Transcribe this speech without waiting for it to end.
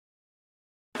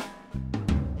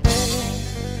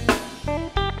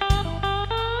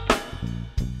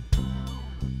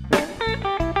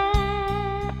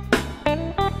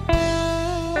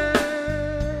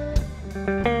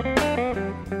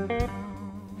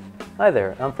Hi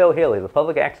there, I'm Phil Haley, the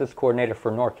Public Access Coordinator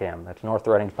for NORCAM. That's North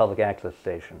Reading's Public Access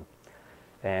Station.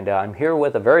 And I'm here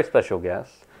with a very special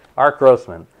guest, Art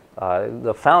Grossman,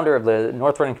 the founder of the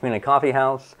North Reading Community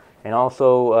Coffeehouse, and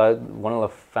also one of the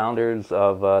founders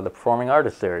of the Performing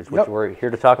Artists Series, which we're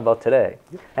here to talk about today.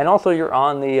 And also you're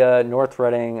on the North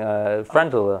Reading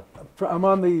Friends of the... I'm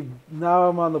on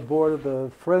the board of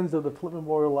the Friends of the Flint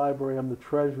Memorial Library. I'm the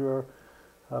treasurer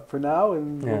for now,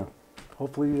 and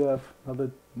hopefully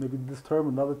maybe this term,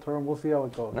 another term, we'll see how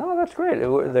it goes. No, that's great.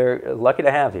 They're lucky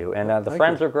to have you. And the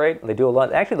Friends are great. They do a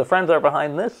lot. Actually, the Friends are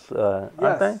behind this,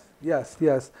 aren't they? Yes.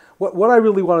 What I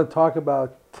really want to talk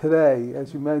about today,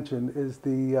 as you mentioned, is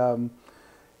the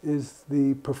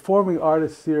Performing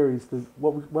Artists Series,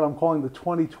 what I'm calling the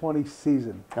 2020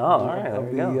 season of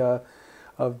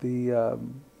the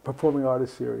Performing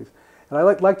Artists Series. And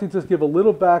I'd like to just give a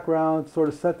little background, sort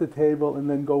of set the table, and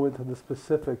then go into the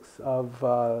specifics of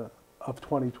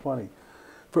 2020.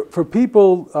 For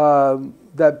people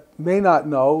that may not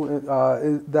know,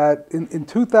 that in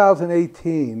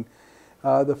 2018,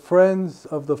 the Friends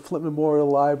of the Flint Memorial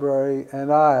Library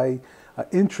and I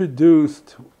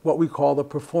introduced what we call the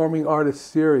Performing Artists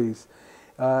Series.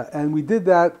 And we did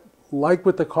that, like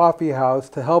with the Coffee House,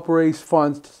 to help raise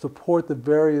funds to support the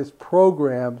various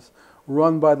programs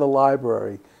run by the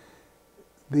library.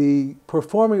 The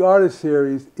Performing Artists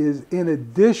Series is in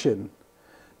addition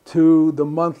to the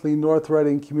monthly North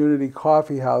Reading Community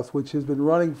Coffeehouse, which has been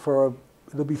running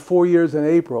it'll be 4 years in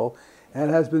April,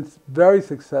 and has been very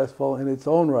successful in its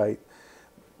own right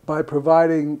by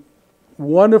providing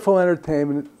wonderful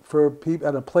entertainment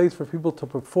and a place for people to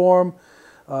perform,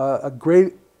 a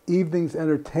great evening's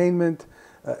entertainment,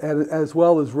 as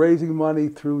well as raising money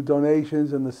through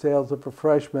donations and the sales of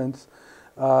refreshments.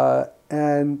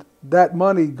 And that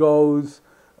money goes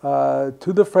to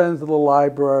the Friends of the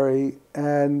Library,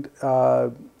 and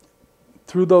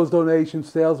through those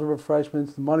donations, sales of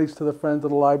refreshments, the monies to the Friends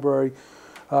of the Library,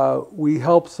 we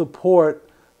help support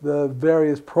the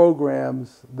various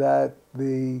programs that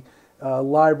the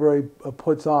library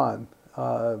puts on.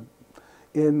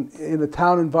 In a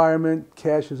town environment,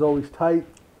 cash is always tight,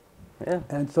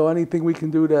 and so anything we can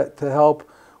do to help,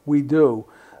 we do.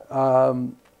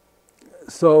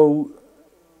 So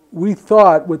we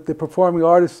thought with the Performing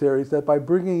Artists Series that by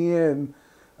bringing in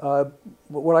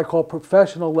what I call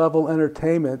professional level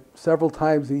entertainment several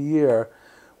times a year,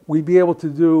 we'd be able to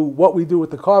do what we do with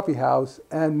the Coffee House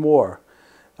and more.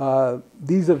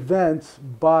 These events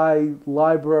by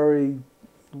library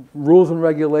rules and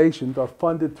regulations are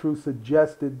funded through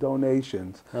suggested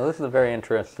donations. Now, this is a very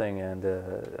interesting and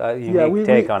unique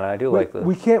take on it. I do like this.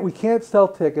 We can't sell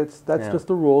tickets. That's just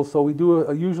the rule. So we do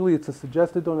usually it's a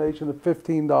suggested donation of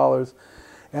 $15,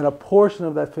 and a portion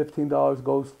of that $15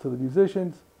 goes to the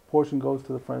musicians. Portion goes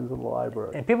to the Friends of the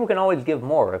Library. And people can always give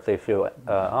more if they feel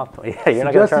optimal. You're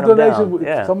not going to turn them down.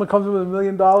 If someone comes in with $1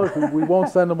 million, we won't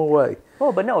send them away.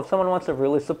 Well, but no, if someone wants to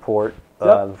really support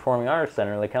the Performing Arts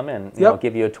Center, they come in,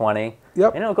 give you a 20,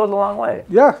 it goes a long way.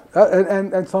 Yeah,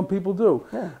 and some people do.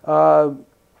 Yeah.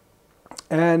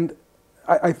 And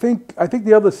I think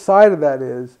the other side of that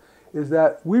is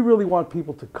that we really want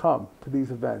people to come to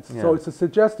these events. Yeah. So it's a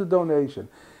suggested donation.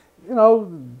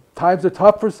 Times are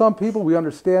tough for some people. We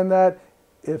understand that.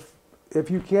 If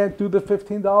you can't do the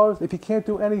 $15, if you can't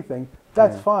do anything,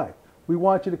 that's fine. We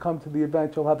want you to come to the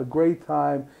event. You'll have a great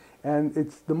time, and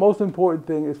it's the most important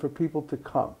thing is for people to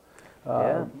come.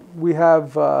 We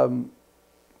have a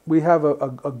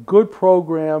good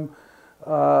program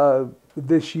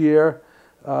this year,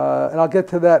 and I'll get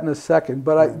to that in a second.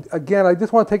 But I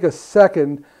just want to take a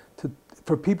second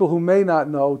for people who may not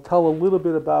know, tell a little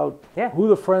bit about who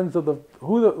the Friends of the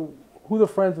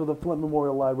Flint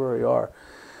Memorial Library are.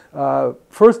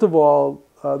 First of all,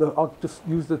 I'll just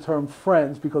use the term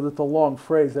Friends because it's a long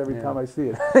phrase every time I see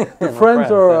it. The Friends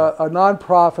are a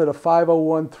nonprofit, a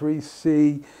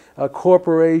 501(c)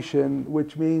 corporation,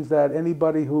 which means that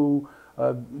anybody who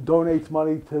donates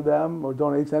money to them or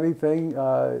donates anything,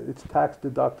 it's tax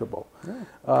deductible.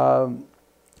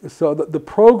 So the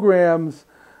programs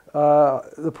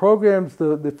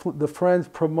the Friends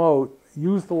promote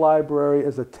use the library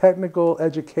as a technical,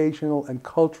 educational, and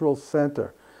cultural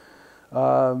center.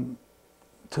 To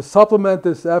supplement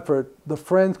this effort, the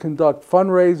Friends conduct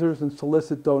fundraisers and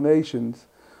solicit donations.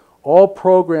 All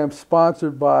programs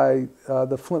sponsored by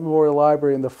the Flint Memorial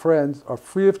Library and the Friends are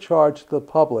free of charge to the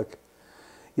public,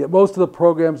 yet most of the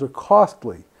programs are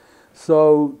costly.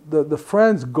 So the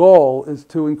Friends' goal is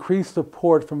to increase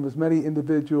support from as many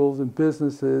individuals and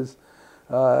businesses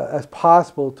as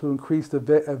possible to increase the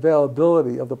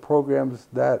availability of the programs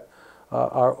that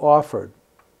are offered.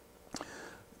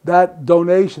 that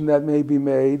donation that may be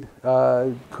made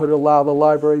could allow the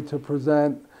library to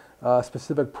present a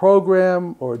specific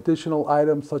program or additional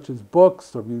items such as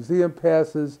books or museum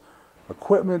passes,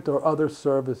 equipment, or other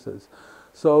services.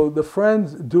 So the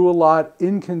Friends do a lot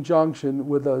in conjunction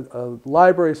with a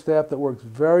library staff that works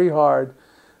very hard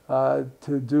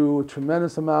to do a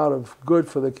tremendous amount of good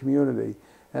for the community.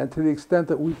 And to the extent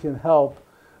that we can help,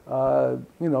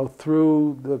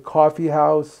 through the coffee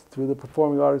house, through the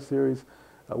Performing Arts Series,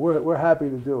 we're happy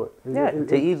to do it. Yeah,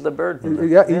 to ease the burden.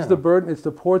 Ease the burden. It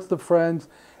supports the Friends,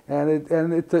 and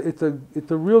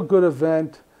it's a real good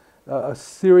event, a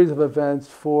series of events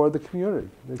for the community.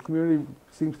 The community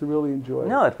seems to really enjoy it.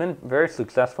 No, it's been very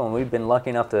successful, and we've been lucky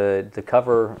enough to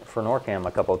cover for NORCAM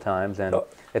a couple of times, and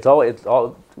it's always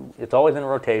in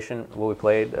rotation what we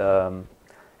played, and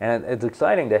it's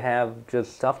exciting to have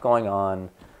just stuff going on.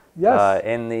 Yes.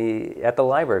 At the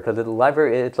library, because the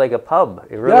library, it's like a pub.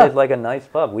 It really is like a nice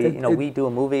pub. We we do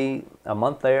a movie a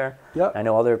month there. Yep. I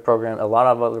know a lot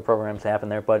of other programs happen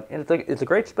there, but it's a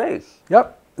great space.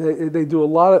 Yep. They do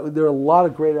there are a lot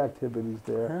of great activities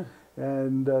there,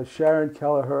 and Sharon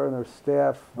Kelleher and her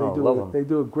staff they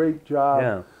do a great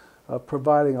job of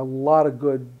providing a lot of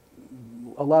good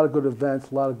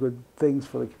events, a lot of good things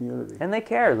for the community. And they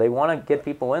care. They want to get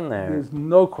people in there. There's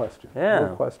no question. Yeah.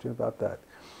 No question about that.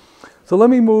 So let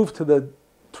me move to the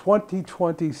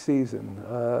 2020 season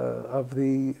of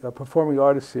the Performing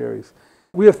Artist Series.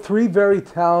 We have 3 very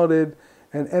talented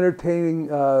and entertaining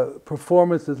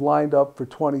performances lined up for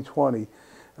 2020.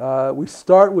 We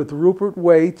start with Rupert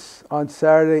Waits on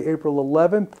Saturday, April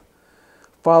 11th,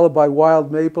 followed by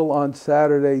Wild Maple on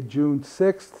Saturday, June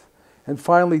 6th, and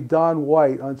finally Don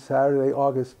White on Saturday,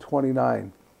 August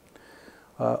 29th.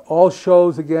 All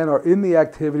shows, again, are in the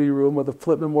activity room of the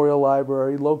Flint Memorial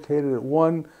Library, located at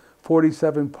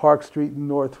 147 Park Street in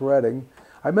North Reading.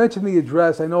 I mentioned the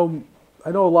address. I know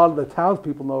a lot of the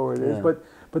townspeople know where it is,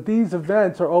 but these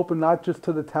events are open not just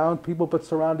to the town people, but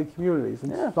surrounding communities.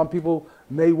 And some people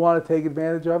may want to take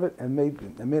advantage of it and may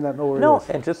not know where it is. No,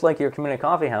 and just like your community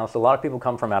coffee house, a lot of people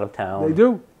come from out of town. They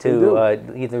do.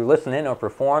 To either listen in or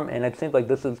perform, and it seems like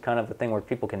this is kind of a thing where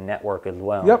people can network as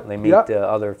well. Yep. They meet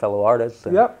other fellow artists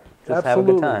and just have a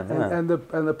good time. And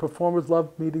the performers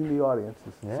love meeting the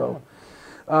audiences. Yeah. So,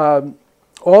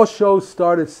 all shows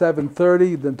start at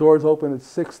 7:30. The doors open at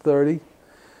 6:30.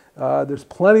 There's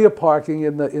plenty of parking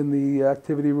in the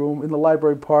activity room, in the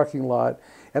library parking lot.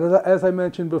 And as I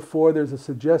mentioned before, there's a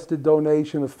suggested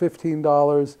donation of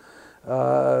 $15.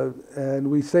 And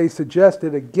we say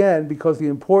suggested again because the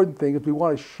important thing is we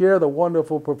want to share the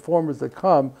wonderful performers that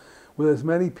come with as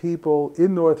many people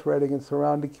in North Reading and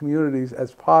surrounding communities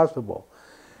as possible.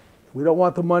 We don't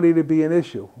want the money to be an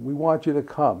issue. We want you to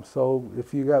come. So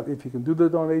if you can do the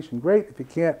donation, great. If you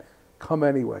can't, come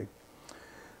anyway.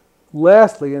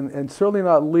 Lastly, and certainly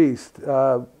not least,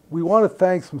 we want to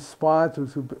thank some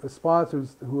sponsors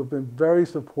who have been very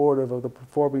supportive of the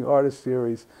Performing Artist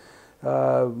Series.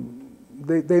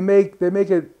 They make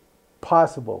it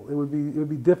possible. It would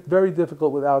be very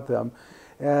difficult without them,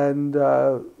 and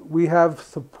we have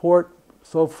support.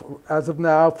 So as of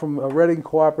now, from a Reading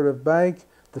Cooperative Bank,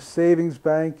 the Savings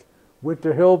Bank,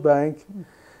 Winter Hill Bank,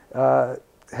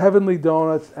 Heavenly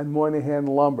Donuts, and Moynihan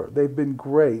Lumber. They've been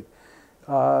great.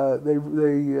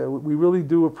 We really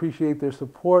do appreciate their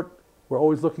support. We're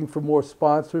always looking for more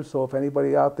sponsors, so if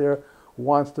anybody out there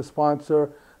wants to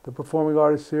sponsor the Performing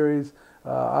Artist Series,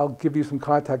 I'll give you some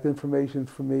contact information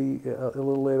for me a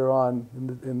little later on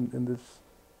in this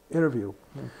interview.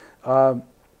 And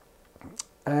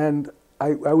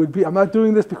I'm not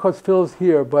doing this because Phil's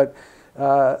here, but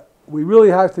we really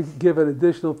have to give an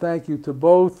additional thank you to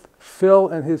both Phil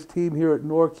and his team here at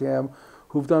NORCAM,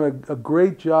 who've done a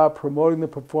great job promoting the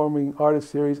Performing Artist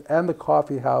Series and the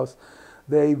Coffee House.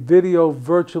 They video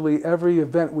virtually every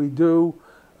event we do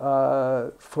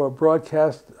for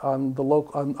broadcast on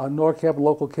NORCAM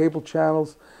local cable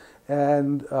channels,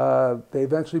 and they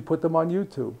eventually put them on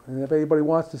YouTube. And if anybody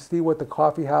wants to see what the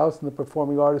Coffee House and the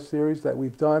Performing Artist Series that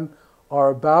we've done are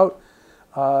about,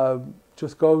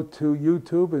 just go to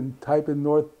YouTube and type in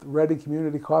North Reading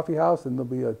Community Coffeehouse, and there'll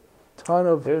be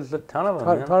there's a ton of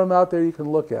them. Ton of them out there you can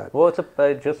look at. Well, it's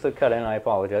just to cut in, I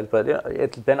apologize, but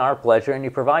it's been our pleasure, and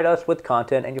you provide us with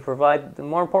content, and you provide,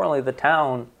 more importantly, the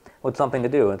town with something to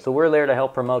do. And so we're there to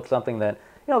help promote something that,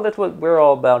 that's what we're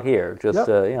all about here. Just,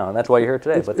 and that's why you're here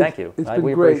today. But thank you.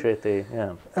 We appreciate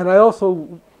And I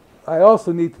also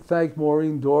need to thank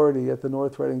Maureen Doherty at the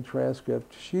North Reading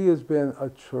Transcript. She has been a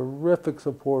terrific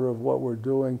supporter of what we're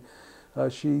doing.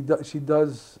 She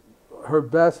does her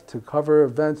best to cover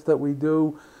events that we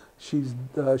do.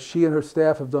 She and her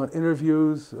staff have done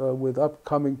interviews with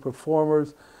upcoming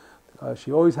performers.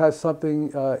 She always has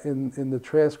something in the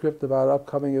transcript about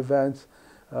upcoming events.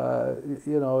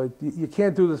 You know, you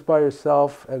can't do this by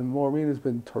yourself, and Maureen has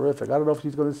been terrific. I don't know if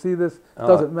she's going to see this.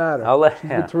 Doesn't matter. She's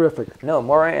been terrific. No,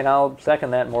 Maureen, and I'll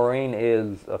second that. Maureen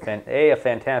is a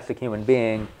fantastic human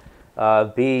being.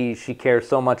 B, she cares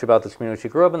so much about this community. She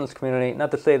grew up in this community.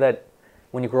 Not to say that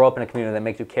when you grow up in a community that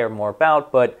makes you care more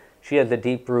about, but she has a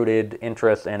deep-rooted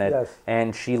interest in it. Yes.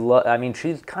 And I mean,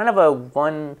 she's kind of a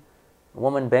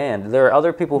one-woman band. There are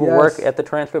other people who work at the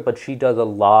transcript, but she does a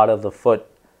lot of the footwork,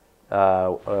 or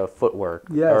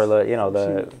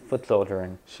the foot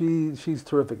soldiering. She's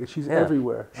terrific. She's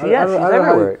everywhere. She's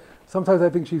everywhere. Sometimes I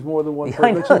think she's more than one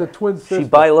person. She's a twin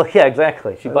sister.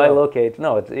 Exactly. She bilocates.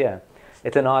 No,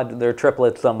 it's an odd. They're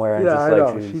triplets somewhere. And I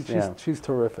know. She's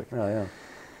terrific. Oh yeah.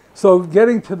 So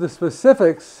getting to the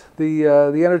specifics, the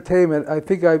entertainment. I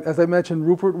think as I mentioned,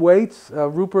 Rupert Waits.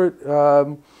 Rupert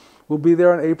will be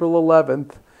there on April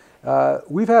 11th.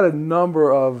 We've had a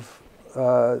number of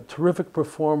terrific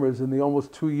performers in the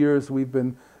almost 2 years we've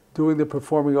been doing the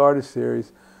Performing Artist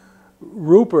Series.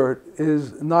 Rupert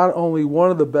is not only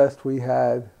one of the best we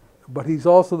had, but he's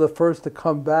also the first to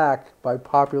come back by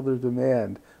popular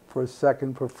demand for a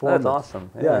second performance. That's awesome.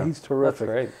 Yeah, he's terrific.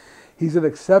 That's great. He's an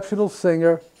exceptional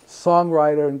singer,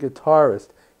 songwriter, and guitarist.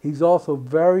 He's also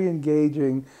very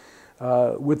engaging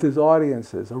with his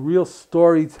audiences, a real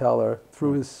storyteller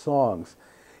through his songs.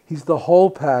 He's the whole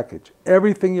package,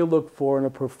 everything you look for in a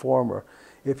performer.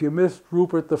 If you missed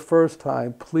Rupert the first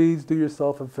time, please do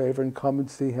yourself a favor and come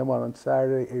and see him on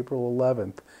Saturday, April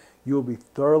 11th. You will be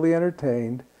thoroughly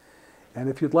entertained. And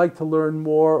if you'd like to learn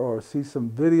more or see some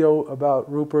video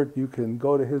about Rupert, you can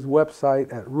go to his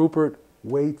website at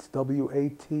rupertwaits,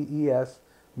 W-A-T-E-S,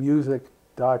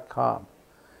 music.com.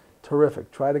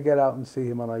 Terrific. Try to get out and see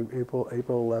him on April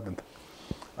 11th.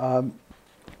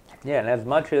 Yeah, and as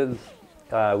much as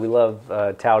we love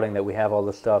touting that we have all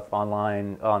this stuff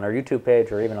online on our YouTube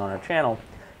page or even on our channel,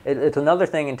 it's another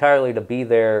thing entirely to be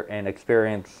there and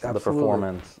experience the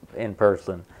performance in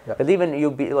person. Because even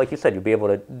like you said, you'll be able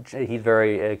to. He's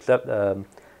very what's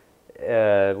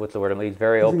the word? He's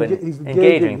very open,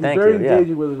 engaging. Thank you. He's very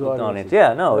engaging with his audience.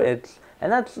 Yeah, no, it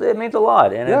means a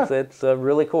lot, and it's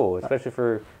really cool, especially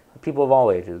for people of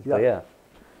all ages. But yeah.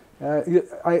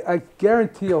 I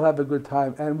guarantee you'll have a good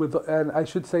time, and I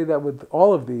should say that with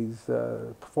all of these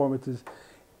performances,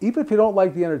 even if you don't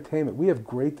like the entertainment, we have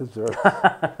great desserts.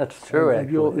 That's true. And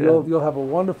you'll have a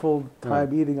wonderful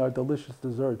time eating our delicious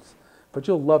desserts, but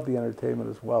you'll love the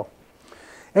entertainment as well.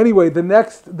 Anyway, the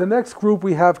next group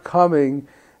we have coming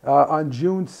on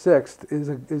June 6th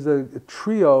is a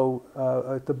trio,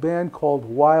 the band called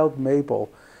Wild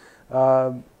Maple.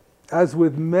 As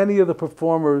with many of the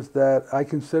performers that I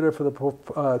consider for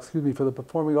the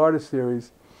Performing Artist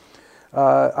Series,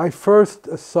 I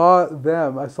first saw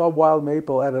Wild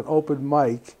Maple at an open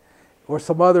mic or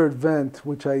some other event,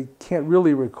 which I can't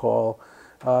really recall,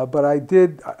 but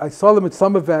I saw them at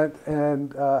some event,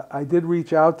 and I did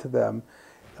reach out to them,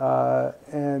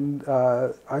 and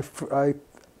I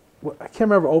can't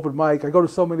remember open mic. I go to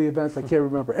so many events I can't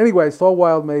remember. Anyway, I saw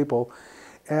Wild Maple.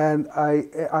 And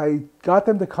I got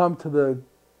them to come to the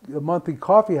monthly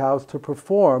coffeehouse to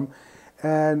perform.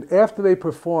 And after they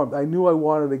performed, I knew I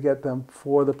wanted to get them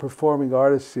for the Performing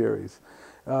Artist Series.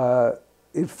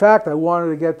 In fact, I wanted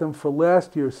to get them for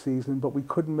last year's season, but we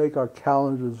couldn't make our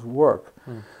calendars work.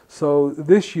 So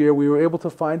this year, we were able to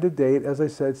find a date, as I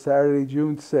said, Saturday,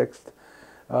 June 6th,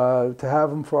 to have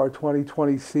them for our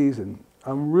 2020 season.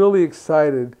 I'm really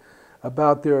excited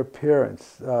about their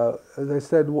appearance. As I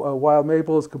said, Wild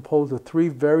Maple is composed of 3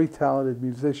 very talented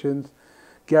musicians: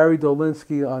 Gary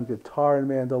Dolinsky on guitar and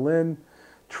mandolin,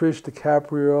 Trish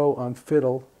DiCaprio on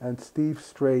fiddle, and Steve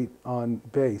Strait on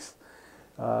bass.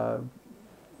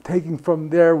 Taking from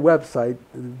their website,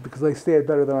 because they say it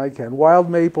better than I can, Wild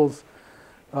Maple's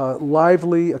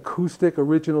lively, acoustic,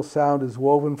 original sound is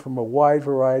woven from a wide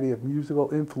variety of musical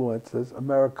influences: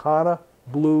 Americana,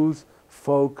 blues,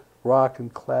 folk, rock,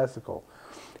 and classical.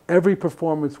 Every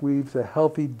performance weaves a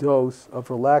healthy dose of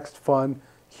relaxed fun,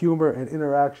 humor, and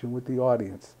interaction with the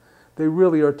audience. They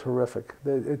really are terrific.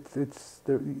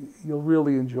 You'll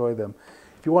really enjoy them.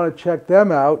 If you want to check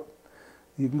them out,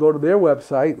 you can go to their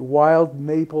website,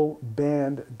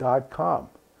 wildmapleband.com,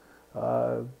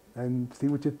 and see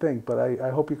what you think. But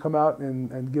I hope you come out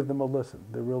and give them a listen.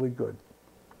 They're really good.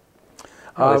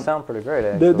 They sound pretty great,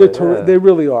 actually. They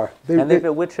really are.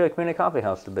 Which community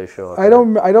coffeehouse did they show up I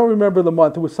don't remember the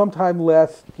month. It was sometime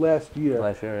last year.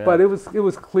 Last year, yeah. But it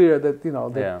was clear that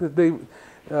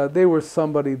they were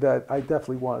somebody that I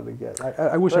definitely wanted to get.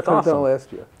 I wish I That's could have done it awesome.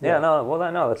 last year. Yeah, no, well, I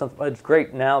know it's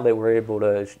great now that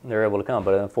they're able to come,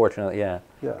 but unfortunately, Yeah.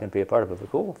 couldn't be a part of it.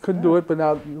 But cool. Couldn't do it, but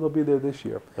now they'll be there this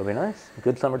year. It'll be nice.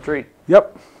 Good summer treat.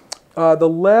 Yep. The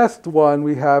last one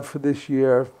we have for this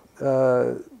year,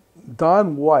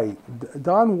 Don White.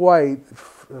 Don White,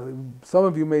 some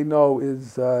of you may know,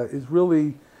 is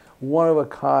really one of a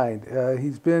kind.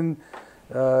 He's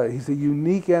a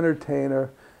unique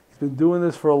entertainer. He's been doing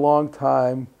this for a long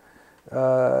time.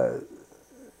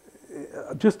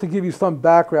 Just to give you some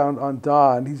background on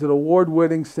Don, he's an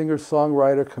award-winning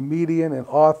singer-songwriter, comedian, and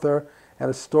author, and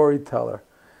a storyteller.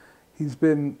 He's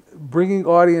been bringing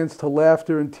audience to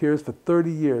laughter and tears for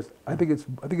 30 years. I think it's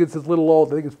a little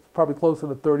old. I think it's probably closer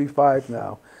to 35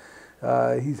 now.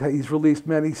 He's released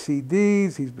many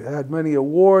CDs. He's had many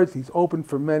awards. He's opened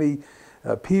for many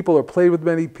people or played with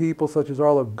many people, such as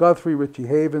Arlo Guthrie, Richie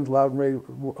Havens, Loudon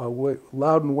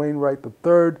Wainwright III,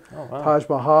 Oh, wow. Taj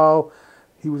Mahal.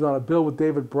 He was on a bill with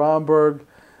David Bromberg.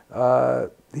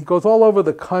 He goes all over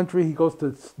the country. He goes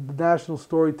to national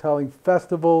storytelling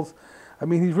festivals. I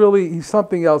mean, he's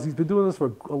something else. He's been doing this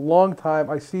for a long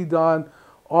time. I see Don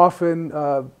often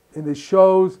in his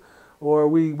shows, or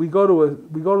we go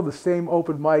to the same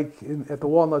open mic at the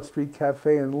Walnut Street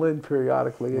Cafe in Lynn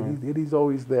periodically, and he's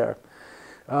always there.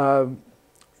 Don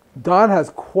has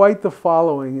quite the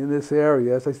following in this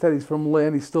area. As I said, he's from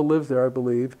Lynn. He still lives there, I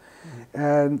believe.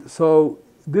 And so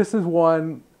this is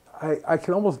one I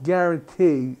can almost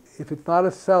guarantee, if it's not a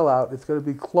sellout, it's going to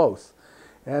be close.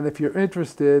 And if you're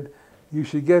interested, you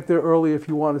should get there early if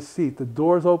you want a seat. The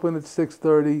doors open at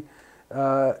 6:30.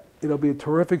 It'll be a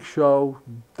terrific show.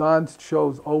 Don's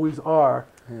shows always are.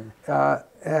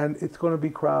 And it's going to be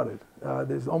crowded.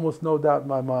 There's almost no doubt in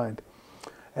my mind.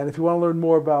 And if you want to learn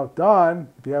more about Don,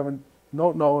 if you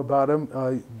don't know about him,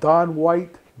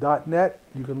 donwhite.net,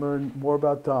 you can learn more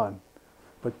about Don.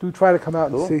 But do try to come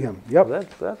out and see him. Yep. Well,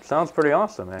 that sounds pretty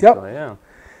awesome, actually. Yep.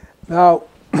 Yeah. Now,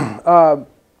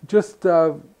 just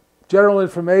general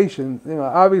information.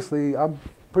 Obviously, I'm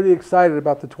pretty excited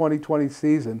about the 2020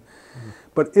 season.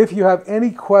 But if you have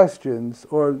any questions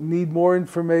or need more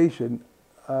information,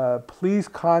 please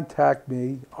contact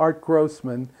me, Art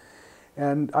Grossman,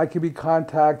 and I can be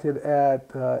contacted at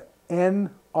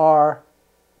NR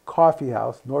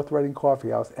Coffeehouse, North Reading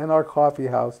Coffeehouse, NR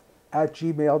Coffeehouse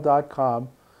 @gmail.com,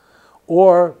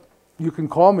 or you can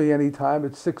call me anytime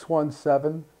at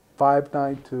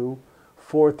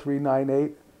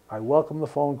 617-592-4398. I welcome the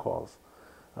phone calls.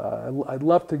 I'd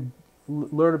love to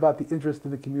learn about the interest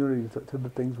in the community to the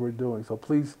things we're doing. So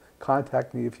please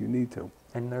contact me if you need to.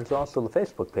 And there's also the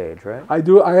Facebook page, right? I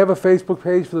do. I have a Facebook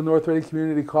page for the North Reading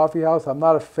Community Coffeehouse. I'm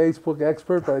not a Facebook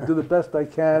expert, but I do the best I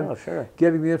can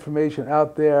getting the information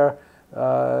out there.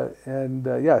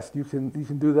 Yes, you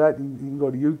can do that. You can go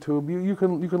to YouTube. You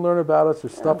can learn about us.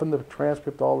 There's stuff in the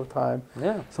transcript all the time.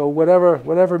 Yeah. So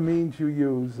whatever means you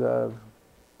use,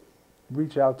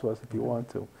 reach out to us if you want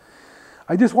to.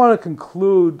 I just want to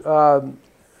conclude.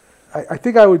 I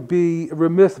think I would be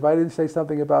remiss if I didn't say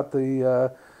something about the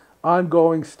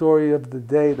ongoing story of the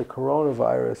day, the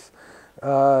coronavirus.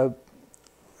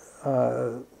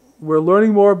 We're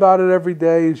learning more about it every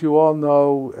day, as you all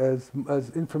know, as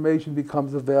information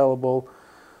becomes available.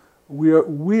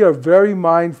 We are very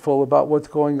mindful about what's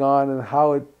going on and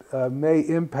how it may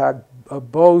impact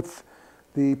both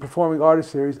the Performing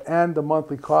Artist Series and the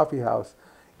monthly Coffeehouse.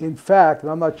 In fact,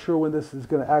 and I'm not sure when this is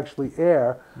going to actually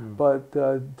air, but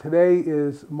today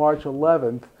is March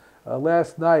 11th.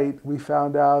 Last night, we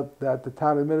found out that the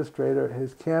town administrator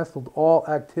has canceled all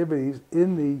activities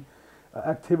in the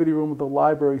activity room of the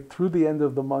library through the end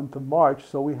of the month of March,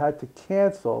 so we had to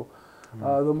cancel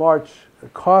the March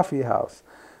Coffee House.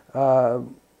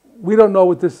 We don't know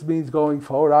what this means going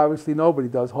forward. Obviously, nobody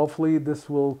does. Hopefully,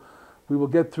 we will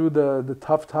get through the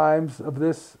tough times of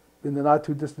this in the not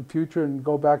too distant future and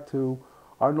go back to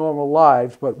our normal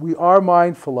lives. But we are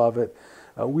mindful of it.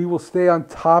 We will stay on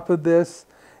top of this,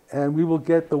 and we will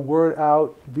get the word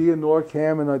out via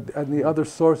NORCAM and the other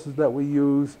sources that we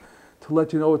use to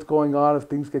let you know what's going on if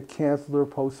things get canceled or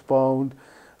postponed.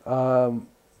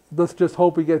 Let's just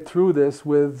hope we get through this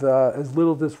with as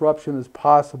little disruption as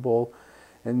possible,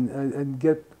 and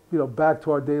get back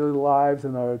to our daily lives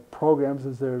and our programs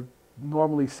as they're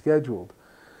normally scheduled.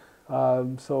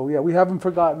 So yeah, we haven't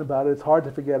forgotten about it. It's hard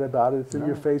to forget about it. It's in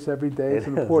your face every day. It's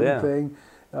an important thing.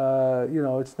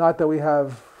 It's not that we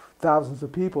have thousands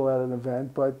of people at an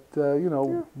event, but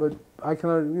but I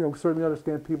can certainly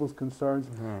understand people's concerns,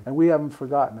 and we haven't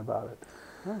forgotten about it.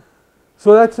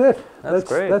 So that's it. That's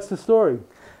great. That's the story.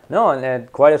 No, and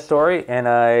quite a story. And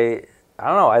I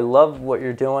don't know. I love what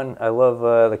you're doing. I love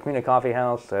the Community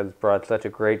Coffeehouse has brought such a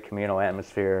great communal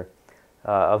atmosphere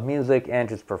of music and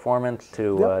just performance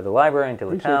to Yep. the library and to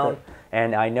the Appreciate town. that.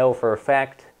 And I know for a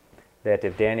fact that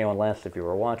if Daniel and Les, if you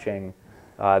were watching,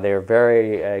 they're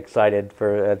very excited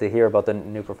for to hear about the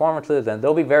new performances, and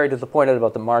they'll be very disappointed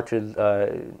about the marches.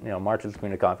 Marches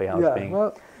Community Coffeehouse Yeah, being.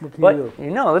 well, what can But you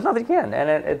do? there's nothing you can. And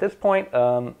at this point,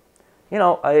 well,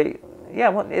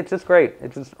 it's just great.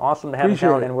 It's just awesome to have Appreciate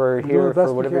you down, it. and we're We're doing here the best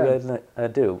for we whatever you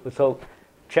guys do. So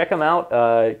check him out.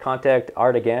 Contact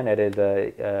Art again at his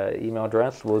email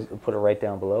address. We'll put it right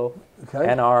down below. Okay.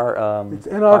 And our It's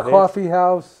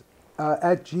nrcoffeehouse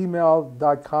at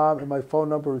gmail.com, and my phone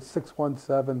number is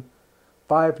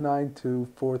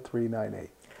 617-592-4398.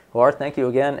 Well, Art, thank you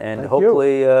again, and Thank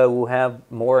hopefully we'll have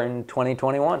more in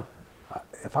 2021.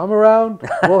 If I'm around,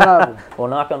 we'll have them. We'll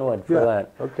knock on wood for Yeah,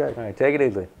 that. okay. All right, take it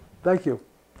easy. Thank you.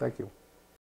 Thank you.